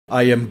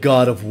I am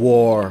God of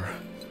War.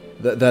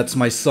 That's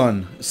my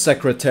son,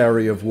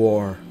 Secretary of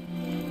War.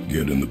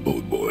 Get in the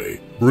boat, boy.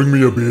 Bring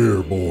me a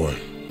beer, boy.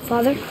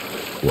 Father,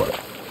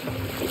 What?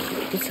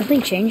 did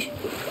something change?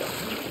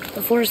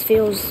 The forest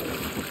feels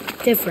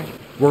different.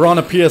 We're on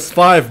a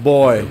PS5,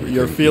 boy.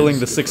 You're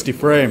feeling the 60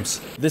 frames.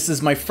 This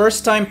is my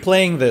first time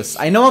playing this.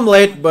 I know I'm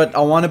late, but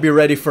I want to be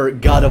ready for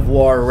God of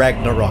War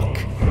Ragnarok.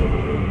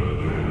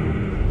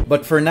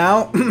 But for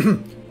now,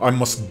 I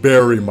must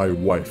bury my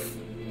wife.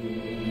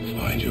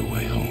 Find your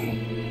way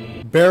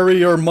home. bury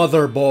your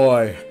mother,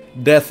 boy.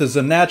 Death is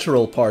a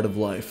natural part of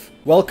life.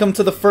 Welcome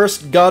to the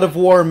first God of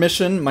War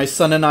mission. My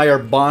son and I are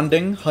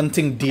bonding,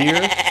 hunting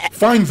deer.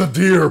 Find the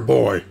deer,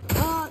 boy.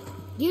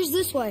 Here's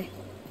this way.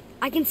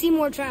 I can see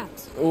more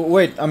traps. Oh,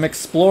 wait, I'm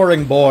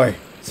exploring, boy.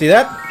 See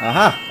that?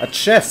 Aha, a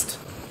chest.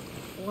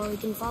 Or we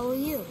can follow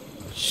you.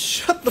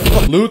 Shut the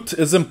fuck. Loot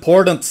is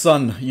important,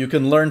 son. You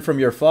can learn from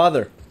your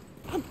father.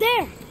 Up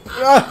there!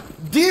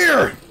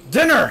 Deer!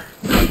 Dinner!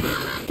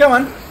 Come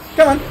on,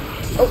 come on.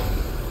 Oh.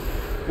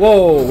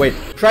 Whoa, wait.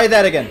 Try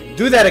that again.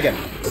 Do that again.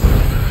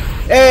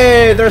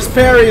 Hey, there's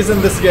parries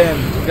in this game.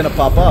 It's gonna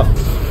pop off.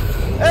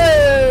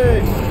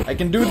 Hey! I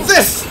can do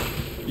this!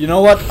 You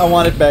know what? I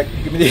want it back.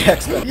 Give me the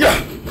X back.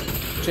 Yeah!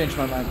 Change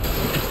my mind.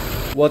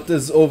 What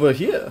is over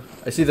here?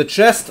 I see the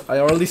chest. I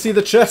already see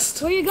the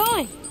chest. Where are you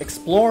going?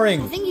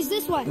 Exploring. I think he's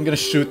this way. I'm gonna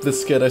shoot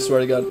this kid, I swear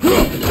to God.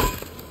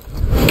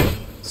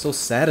 So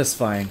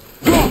satisfying.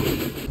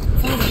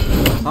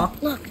 Huh?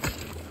 Look.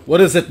 What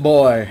is it,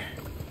 boy?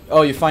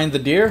 Oh, you find the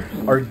deer?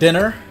 Or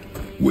dinner?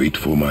 Wait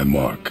for my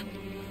mark.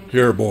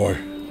 Here, boy.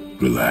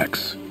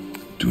 Relax.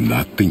 Do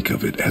not think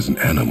of it as an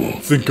animal.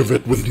 Think of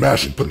it with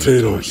mashed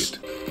potatoes.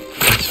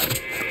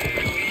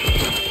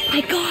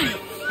 I got it.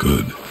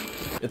 Good.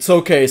 It's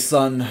okay,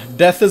 son.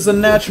 Death is a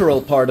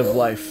natural part of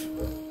life.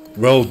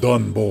 Well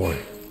done, boy.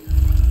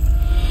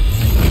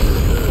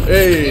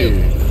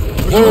 Hey!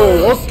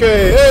 Oh,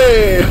 okay,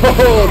 hey!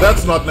 Oh,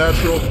 that's not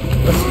natural.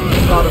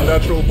 That's not a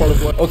natural part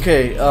of life.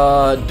 Okay,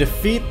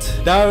 defeat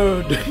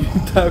Dao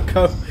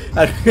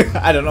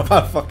I don't know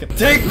how to fucking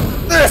take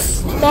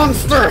this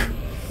monster!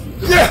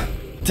 Yeah!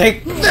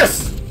 Take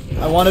this!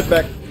 I want it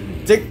back.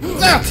 Take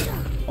that!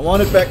 I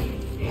want it back.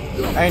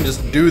 I can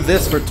just do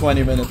this for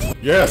 20 minutes.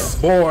 Yes,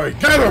 boy,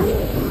 get him!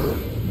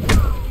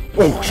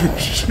 Oh,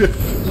 shit.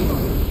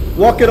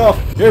 Walk it off.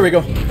 Here we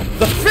go.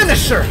 The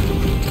finisher!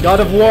 God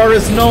of War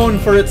is known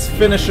for its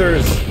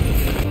finishers.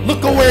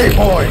 Look away,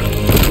 boy!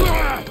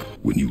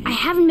 When you I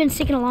haven't been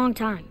sick in a long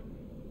time.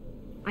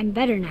 I'm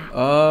better now.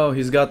 Oh,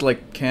 he's got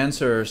like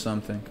cancer or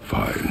something.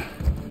 fine.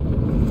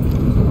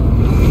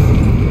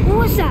 What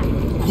was that?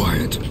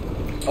 Quiet.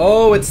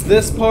 Oh, it's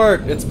this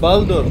part. It's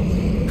Baldur.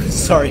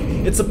 Sorry,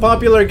 it's a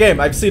popular game.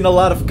 I've seen a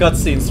lot of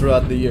cutscenes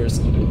throughout the years.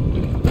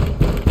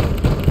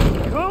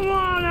 Come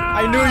on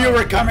out! I knew you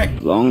were coming!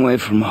 Long way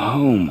from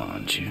home,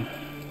 aren't you?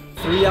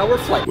 3-hour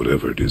flight.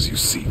 Whatever it is you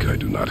seek, I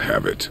do not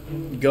have it.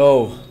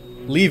 Go.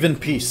 Leave in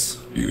peace.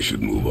 You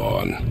should move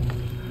on.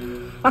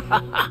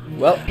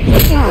 Well.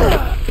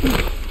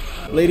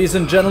 Ladies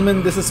and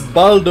gentlemen, this is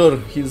Baldur.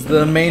 He's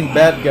the main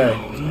bad guy.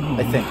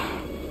 I think.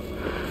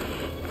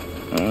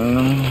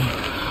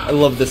 I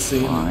love this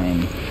scene.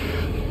 Fine.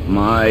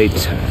 My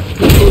turn.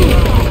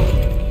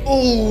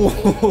 Oh!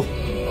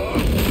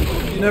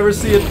 You never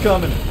see it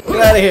coming.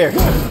 Get out of here.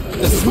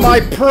 This is my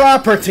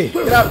property.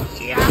 Get out.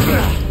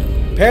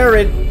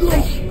 Parry.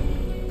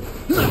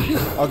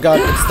 Oh god,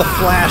 it's the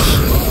Flash.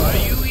 Are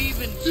you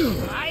even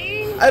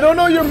trying? I don't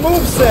know your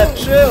moveset.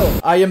 Chill.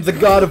 I am the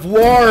God of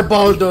War,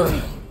 Baldur.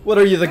 What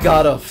are you the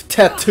god of?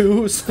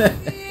 Tattoos?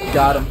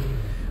 Got him.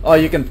 Oh,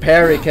 you can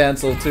parry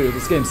cancel too.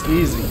 This game's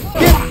easy.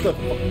 Get the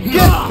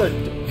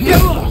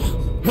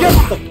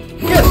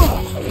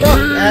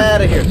fuck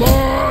out of here.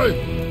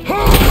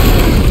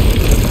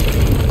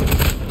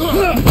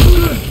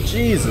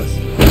 Jesus.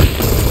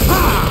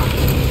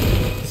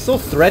 It's so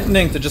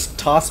threatening to just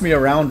toss me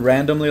around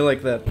randomly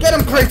like that. Get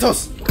him,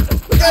 Kratos!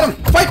 Get him!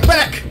 Fight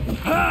back!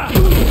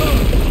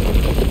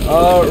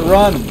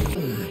 Run.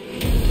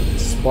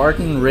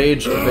 Spartan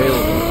Rage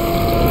available.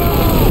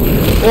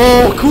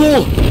 Oh,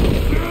 cool!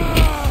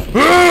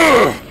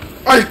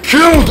 I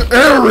killed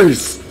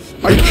Ares!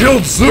 I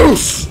killed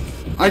Zeus!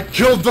 I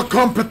killed the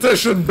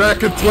competition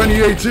back in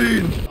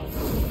 2018!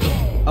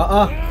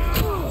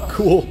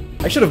 Cool.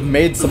 I should have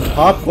made some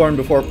popcorn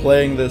before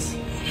playing this.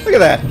 Look at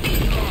that.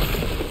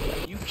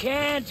 You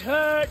can't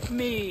hurt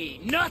me.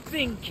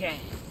 Nothing can.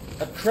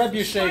 A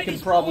trebuchet can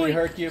probably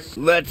hurt you.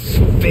 Let's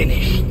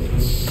finish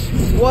this.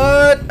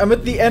 What? I'm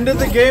at the end of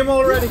the game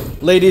already?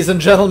 Ladies and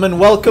gentlemen,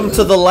 welcome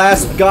to the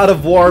last God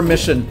of War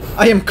mission.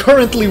 I am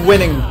currently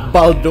winning,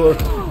 Baldur.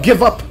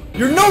 Give up.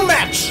 You're no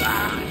match!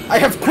 I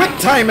have quick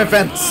time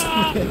events!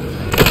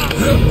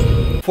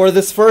 For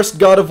this first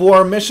God of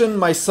War mission,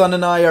 my son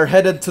and I are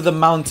headed to the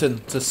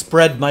mountain to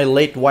spread my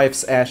late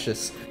wife's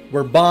ashes.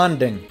 We're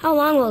bonding. How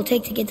long will it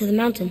take to get to the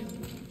mountain?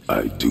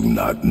 I do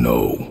not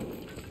know.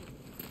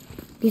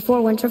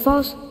 Before winter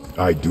falls?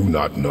 I do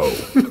not know.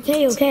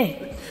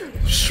 Okay.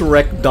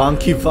 Shrek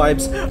donkey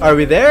vibes. Are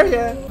we there?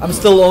 Yeah. I'm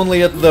still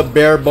only at the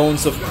bare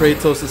bones of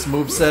Kratos'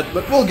 moveset,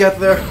 but we'll get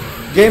there.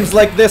 Games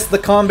like this, the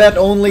combat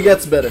only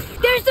gets better.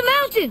 There's the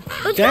mountain!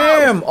 Let's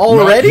Damn, go!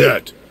 already?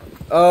 Not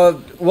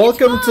yet.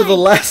 Welcome to the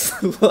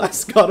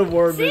last God of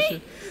War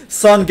mission.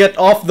 Son, get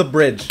off the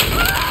bridge.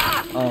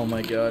 Oh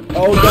my god.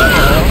 Oh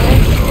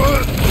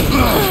god.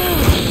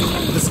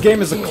 This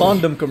game is a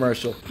condom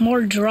commercial.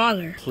 More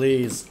Draugr.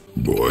 Please.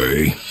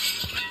 Boy.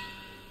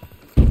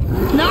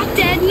 Not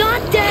dead,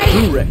 not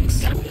dead!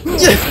 Rex.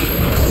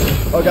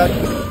 Oh god.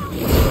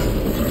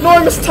 No,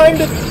 I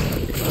mistimed it!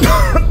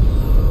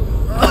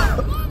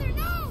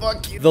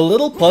 Fuck you. The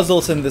little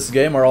puzzles in this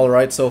game are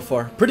alright so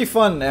far. Pretty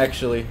fun,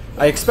 actually.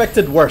 I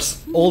expected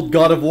worse. Old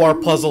God of War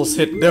puzzles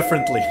hit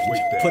differently.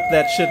 Put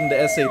that shit in the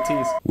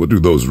SATs. What do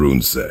those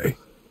runes say?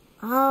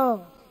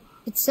 Oh,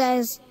 it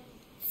says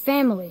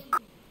family.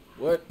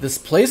 What? This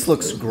place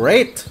looks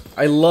great.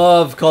 I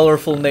love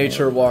colorful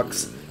nature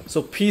walks.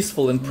 So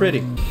peaceful and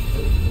pretty.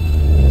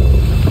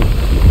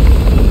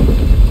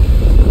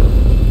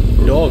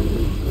 Dog.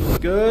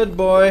 Good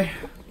boy.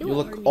 You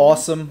look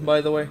awesome,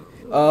 by the way.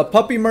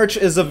 Puppy merch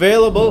is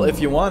available if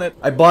you want it.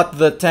 I bought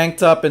the tank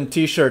top and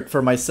t-shirt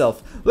for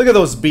myself. Look at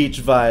those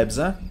beach vibes,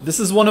 huh? This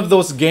is one of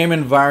those game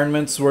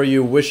environments where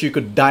you wish you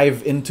could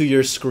dive into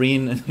your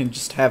screen and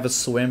just have a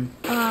swim.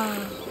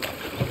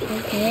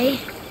 Okay.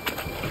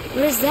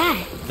 What is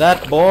that?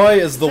 That boy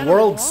is the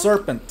world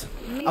serpent.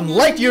 I'm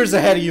light years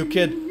ahead of you,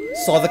 kid.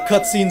 Saw the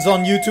cutscenes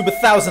on YouTube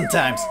 1,000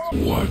 times.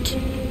 What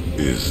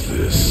is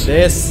this?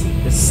 This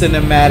is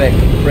cinematic,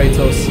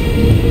 Kratos.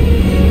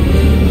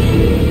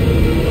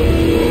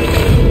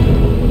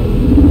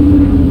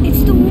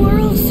 It's the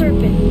world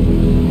serpent.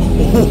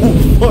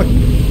 Oh, fuck.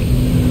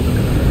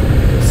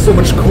 So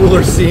much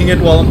cooler seeing it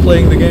while I'm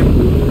playing the game.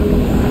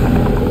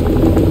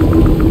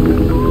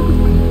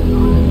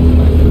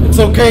 It's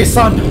okay,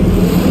 son.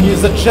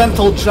 He's a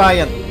gentle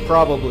giant,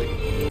 probably.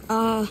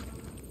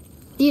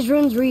 These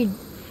runes read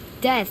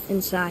death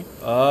inside.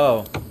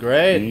 Oh,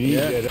 great.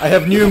 Yeah. I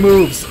have new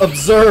moves.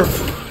 Observe.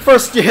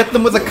 First you hit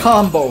them with a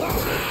combo.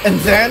 And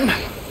then...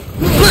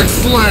 Big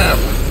slam!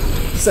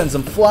 sends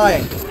them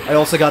flying. I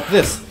also got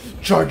this.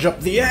 Charge up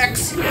the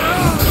axe.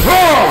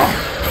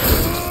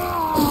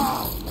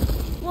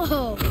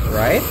 Whoa.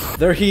 Right?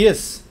 There he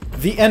is.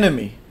 The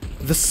enemy.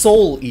 The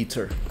Soul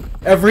Eater.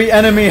 Every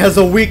enemy has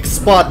a weak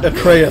spot,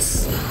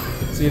 Atreus.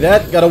 See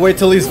that? Gotta wait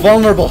till he's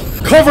vulnerable.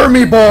 Cover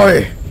me,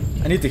 boy!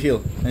 I need to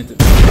heal. I need to...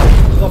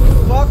 The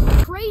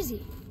fuck?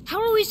 Crazy.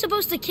 How are we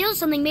supposed to kill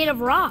something made of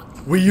rock?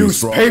 We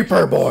use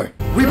paper, boy.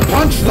 We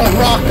punch the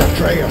rock,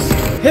 Atreus.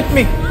 Hit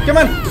me! Come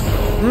on!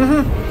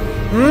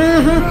 We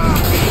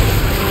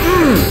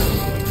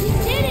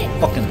did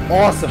it! Fucking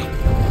awesome.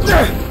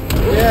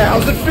 Yeah,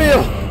 how's it feel?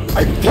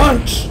 I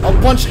punch. I'll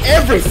punch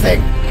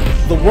everything!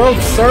 The world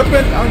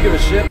serpent? I don't give a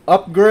shit.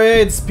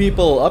 Upgrades,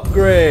 people,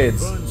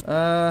 upgrades.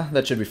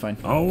 That should be fine.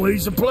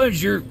 Always a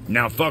pleasure.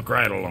 Now fuck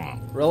right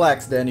along.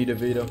 Relax, Danny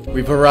DeVito.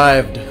 We've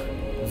arrived.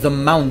 The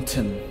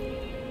mountain.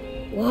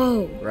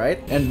 Whoa. Right?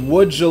 And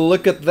would you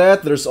look at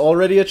that, there's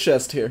already a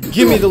chest here.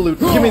 Give me the loot,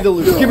 give me the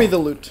loot, give me the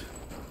loot.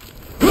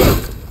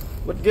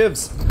 What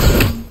gives?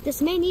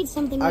 This may need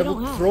something we I don't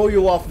will have. throw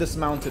you off this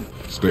mountain.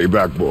 Stay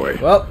back, boy.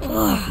 Well,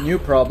 new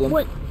problem.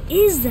 What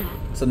is that?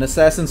 It's an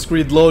Assassin's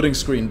Creed loading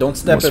screen. Don't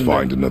step Must in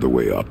find there. another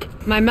way up.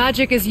 My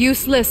magic is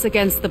useless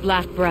against the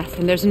Black Breath,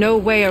 and there's no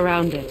way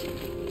around it.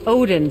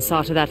 Odin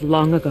saw to that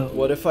long ago.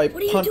 What if I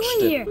What are you punched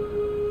doing it? here?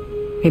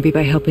 Maybe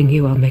by helping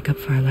you, I'll make up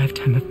for a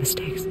lifetime of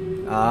mistakes.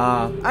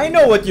 Ah, I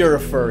know what you're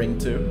referring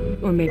to.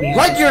 Or maybe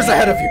Light years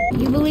ahead of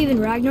you! You believe in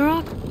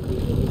Ragnarok?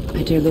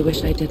 I dearly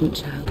wish I didn't,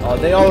 child. Oh,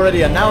 they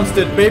already announced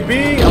it,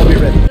 baby! I'll be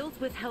ready.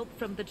 Built with help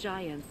from the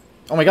giants.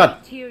 Oh my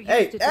god. Tyr used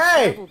Hey, it to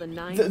hey! travel the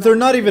 9 They're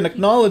not even mountains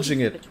acknowledging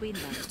it. between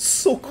them. It's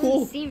so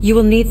cool. You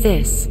will need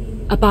this,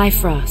 a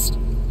Bifrost,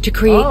 to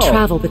create Oh,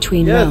 travel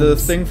between yeah, the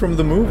realms. thing from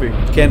the movie.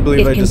 Can't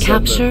believe It I can just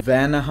capture- said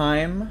that.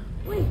 Vanaheim?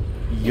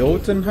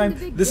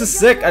 Jotunheim? This is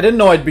sick. I didn't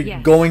know I'd be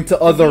Yes. going to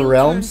The other wheel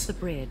realms. turns the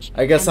bridge,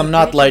 I guess and I'm the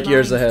not bridge light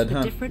years aligns ahead, to the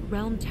huh? different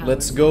realm towers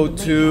Let's go on the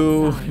lake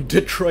to outside.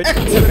 Detroit.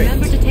 Remember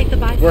Activate. to take the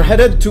Bifrost. We're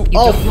headed to You don't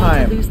want to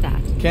Alfheim. lose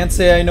that. Can't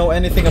say I know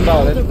anything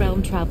about The it.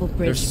 realm travel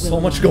bridge There's will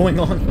so much align, going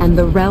on. and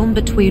the realm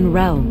between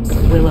realms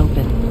will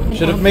open.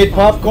 Should have made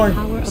popcorn.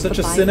 Power of Such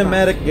the a Bifrost,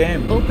 cinematic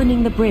game.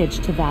 Opening the bridge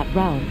to that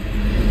realm.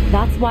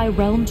 That's why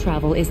realm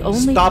travel is only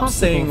Stop possible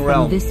saying from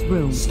realm. this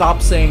room.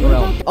 Stop saying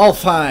realm.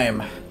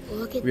 Alfheim.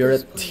 Look at We are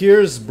this at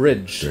Tyr's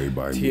Bridge. Stay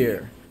by me.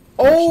 Tyr.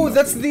 Oh,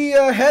 that's the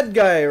head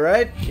guy,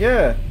 right?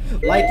 Yeah.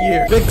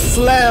 Lightyear. Big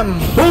slam.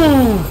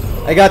 Boom!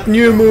 I got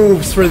new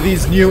moves for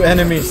these new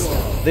enemies.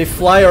 They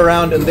fly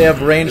around and they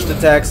have ranged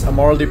attacks. I'm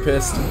already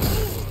pissed.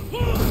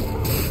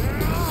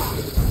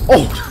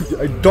 Oh,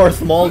 I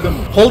Darth Mauled him.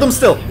 Hold him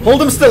still.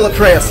 Hold him still,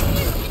 Atreus.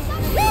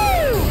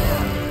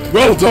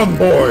 Well done,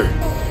 boy.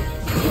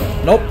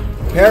 Nope.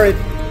 Parried.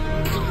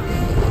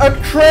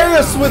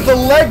 Atreus with the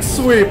leg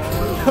sweep.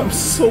 I'm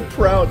so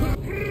proud.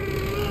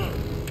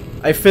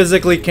 I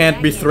physically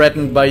can't be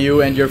threatened by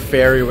you and your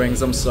fairy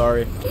wings. I'm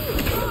sorry.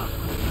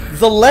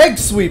 The leg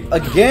sweep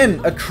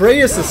again.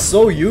 Atreus is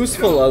so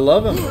useful. I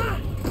love him.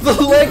 The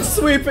leg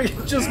sweep.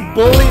 Just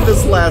bullied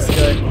this last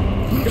guy.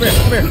 Come here.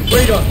 Come here.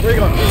 Where you going? Where you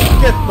going?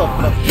 Get the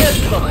fuck. Get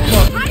the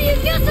fuck. How do you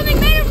feel something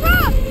made of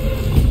rock?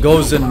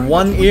 Goes in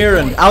one ear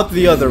and out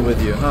the other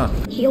with you, huh?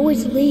 He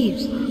always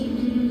leaves.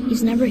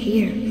 He's never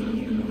here.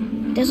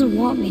 He doesn't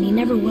want me and he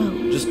never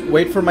will. Just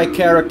wait for my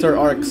character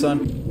arc,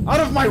 son.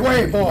 Out of my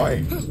way,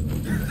 boy!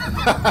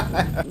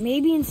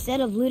 Maybe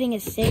instead of looting a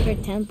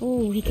sacred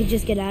temple, we could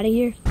just get out of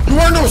here? You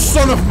are no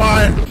son of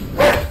mine!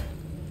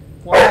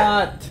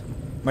 What?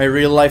 My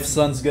real life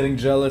son's getting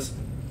jealous.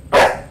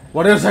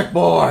 What is it,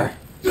 boy?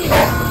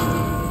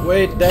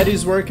 Wait,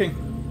 daddy's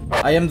working.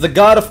 I am the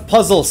god of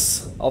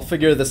puzzles. I'll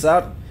figure this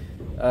out.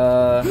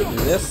 Do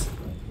this.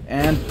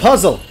 And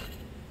puzzle.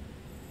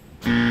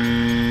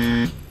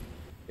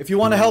 If you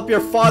want to help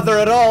your father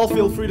at all,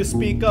 feel free to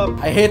speak up.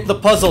 I hate the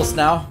puzzles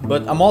now,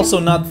 but I'm also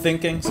not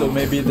thinking, so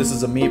maybe this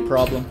is a me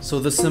problem. So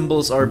the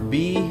symbols are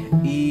B,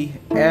 E,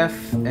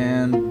 F,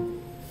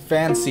 and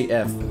fancy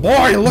F.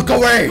 Boy, look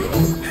away!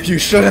 You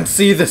shouldn't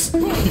see this.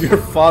 Your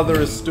father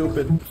is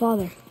stupid.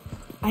 Father,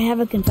 I have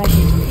a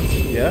confession.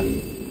 Yeah?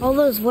 All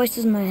those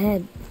voices in my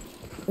head,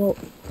 well,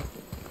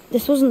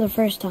 this wasn't the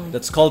first time.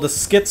 That's called a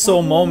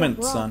schizo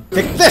moment, son.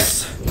 Take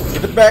this!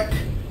 Give it back!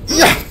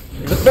 Yeah!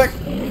 Give it back!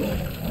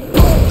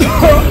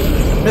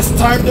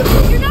 Mistimed it!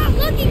 You're not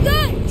looking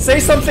good!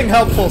 Say something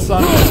helpful,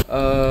 son.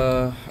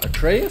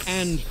 Atreus?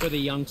 And for the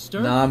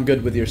youngster. Nah, I'm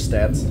good with your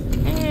stats.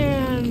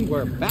 And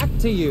we're back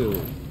to you.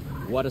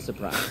 What a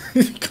surprise.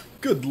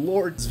 Good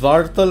lord.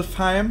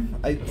 Svartalfheim,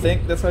 I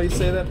think that's how you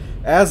say that.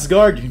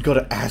 Asgard, you can go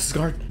to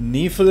Asgard.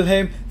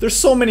 Niflheim. There's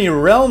so many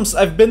realms.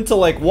 I've been to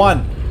like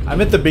one.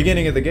 I'm at the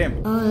beginning of the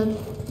game.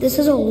 This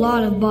is a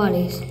lot of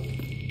bodies.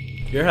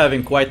 You're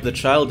having quite the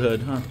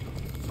childhood, huh?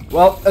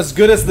 Well, as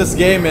good as this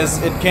game is,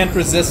 it can't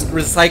resist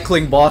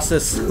recycling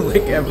bosses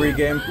like every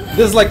game.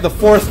 This is like the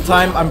 4th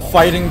time I'm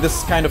fighting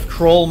this kind of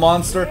troll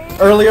monster.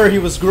 Earlier he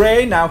was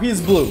gray, now he's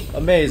blue.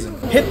 Amazing.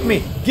 Hit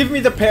me! Give me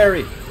the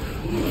parry!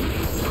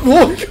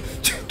 Look!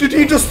 Did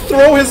he just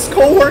throw his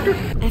co-worker?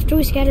 After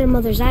we scatter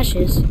Mother's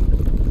ashes,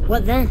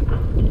 what then?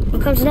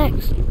 What comes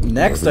next?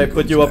 Next, I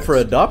put you up for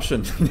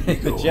adoption.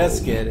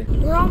 Just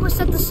kidding. We're almost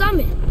at the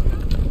summit.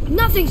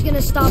 Nothing's gonna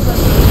stop us.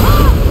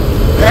 Ah!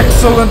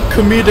 Excellent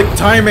comedic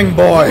timing,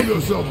 boy.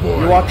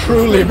 You are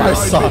truly my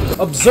son.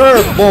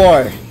 Observe,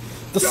 boy.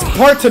 The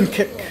Spartan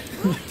kick.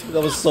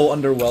 That was so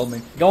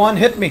underwhelming. Go on,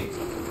 hit me.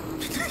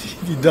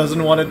 He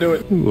doesn't want to do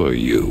it. Who are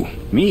you?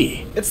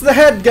 Me? It's the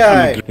head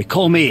guy. They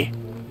call me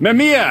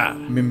Mimir.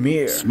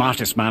 Mimir.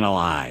 Smartest man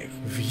alive.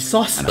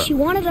 Vsauce. She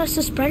wanted us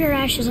to spread her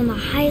ashes on the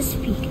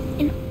highest peak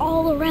in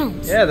all the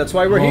realms. Yeah, that's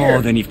why we're Oh,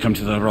 here. then you've come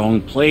to the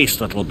wrong place,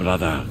 little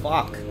brother.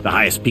 Fuck. The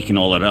highest peak in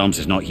all the realms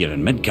is not here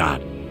in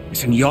Midgard.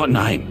 It's in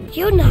Jotunheim.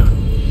 Yona.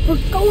 We're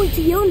going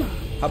to Yona.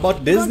 How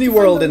about Disney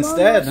World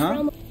instead,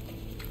 huh?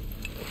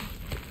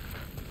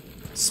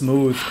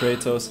 Smooth,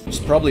 Kratos.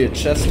 There's probably a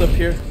chest up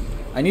here.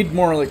 I need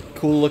more, like,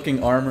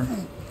 cool-looking armor.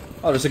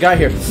 Oh, there's a guy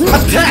here.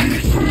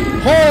 Attack!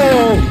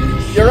 Oh!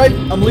 You're right,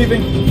 I'm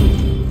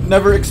leaving.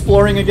 Never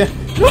exploring again.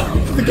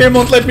 The game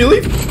won't let me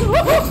leave.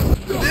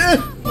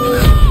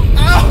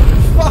 Ah,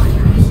 fuck!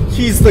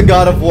 He's the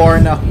god of war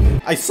now.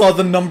 I saw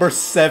the number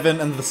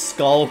 7 and the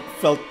skull,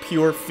 felt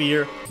pure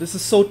fear. This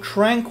is so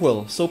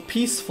tranquil, so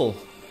peaceful.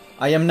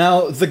 I am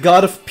now the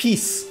god of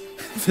peace.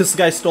 This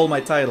guy stole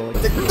my title.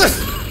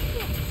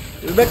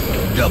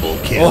 Double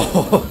kill.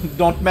 Oh,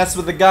 don't mess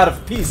with the god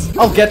of peace.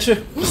 I'll get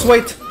you. Just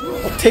wait.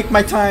 I'll take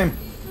my time.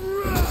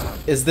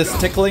 Is this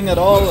tickling at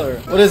all, or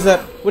what is that?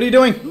 What are you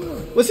doing?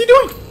 What's he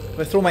doing?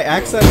 Do I throw my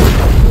axe at him?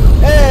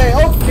 Hey,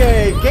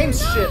 okay, game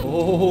shit.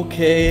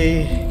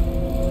 Okay.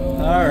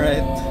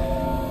 Alright.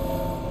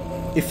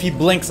 If he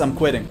blinks, I'm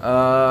quitting.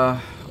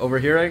 Over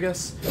here, I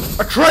guess?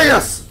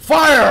 Atreus!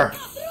 Fire!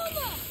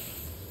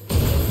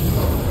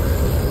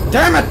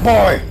 Damn it,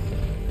 boy!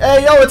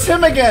 Hey, yo, it's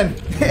him again!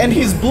 And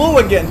he's blue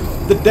again!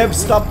 The dev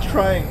stopped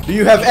trying. Do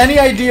you have any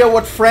idea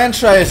what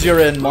franchise you're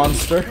in,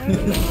 monster?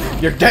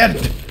 You're dead!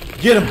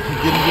 Get him! Get him,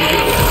 get him, get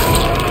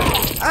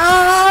him.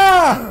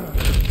 Ah!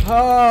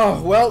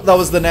 Oh, well, that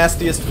was the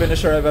nastiest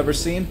finisher I've ever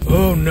seen.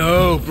 Oh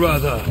no,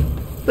 brother.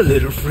 The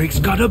little freak's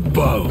got a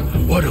bow.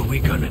 What are we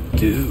gonna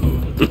do?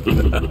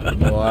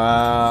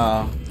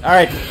 Wow.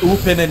 Alright,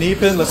 Oopin and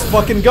Eepin, let's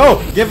fucking go!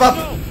 Give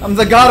up! I'm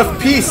the god of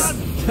peace!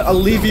 I'll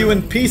leave you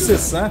in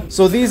pieces, huh?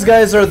 So these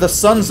guys are the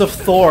sons of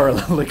Thor.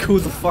 Like, who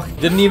the fuck?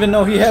 Didn't even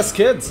know he has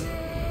kids.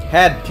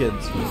 Had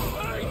kids.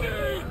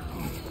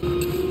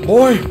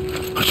 Boy!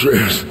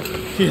 Atreus.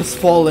 He has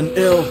fallen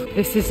ill.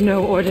 This is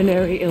no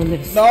ordinary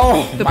illness.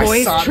 No! The my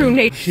boy's son. true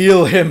nature.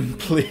 Heal him,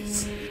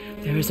 please.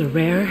 There is a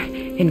rare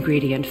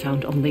ingredient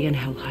found only in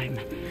Helheim.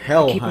 The keeper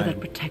Helheim. that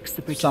protects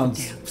the bridge Sounds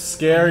of the dam.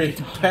 scary.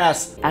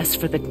 Pass. As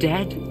for the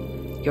dead,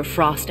 your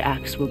frost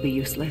axe will be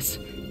useless.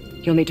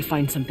 You'll need to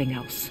find something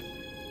else.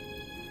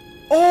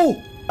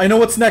 Oh! I know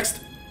what's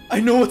next. I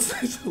know what's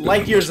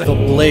light years ahead.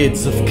 The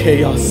Blades of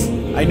Chaos.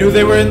 I knew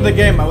they were in the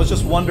game. I was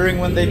just wondering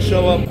when they'd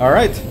show up.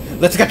 Alright.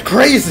 Let's get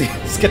crazy!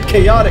 Let's get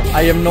chaotic!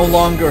 I am no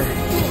longer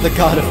the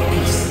god of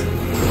peace.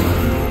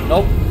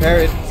 Nope,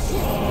 parried.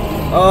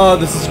 Oh,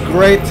 this is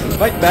great.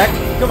 Fight back.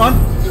 Come on.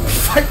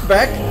 Fight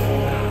back.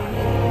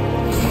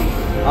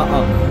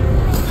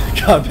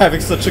 God, I'm having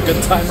such a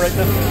good time right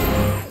now.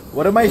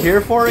 What am I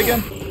here for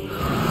again?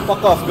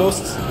 Fuck off,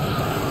 ghosts.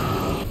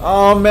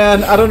 Oh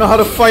man, I don't know how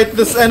to fight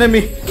this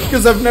enemy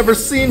because I've never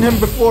seen him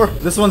before.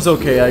 This one's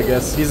okay, I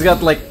guess. He's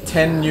got like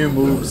 10 new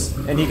moves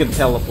and he can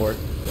teleport.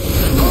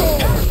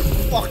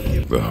 Fuck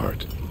you. The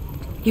heart.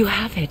 You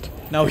have it.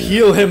 Now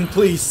heal him,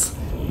 please.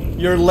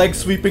 Your leg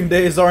sweeping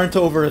days aren't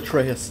over,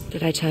 Atreus.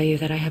 Did I tell you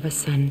that I have a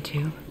son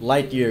too?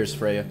 Light years,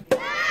 Freya.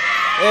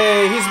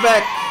 Hey, he's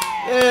back.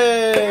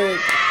 Hey.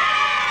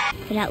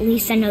 But at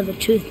least I know the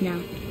truth now.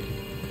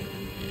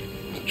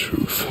 The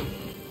truth.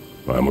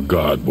 I'm a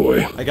god,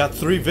 boy. I got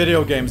 3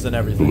 video games and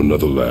everything. From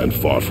another land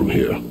far from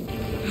here.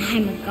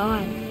 I'm a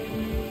god.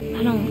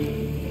 I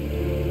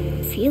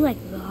don't feel like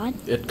a god.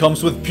 It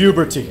comes with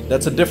puberty.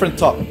 That's a different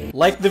talk.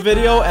 Like the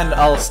video and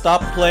I'll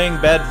stop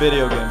playing bad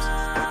video games.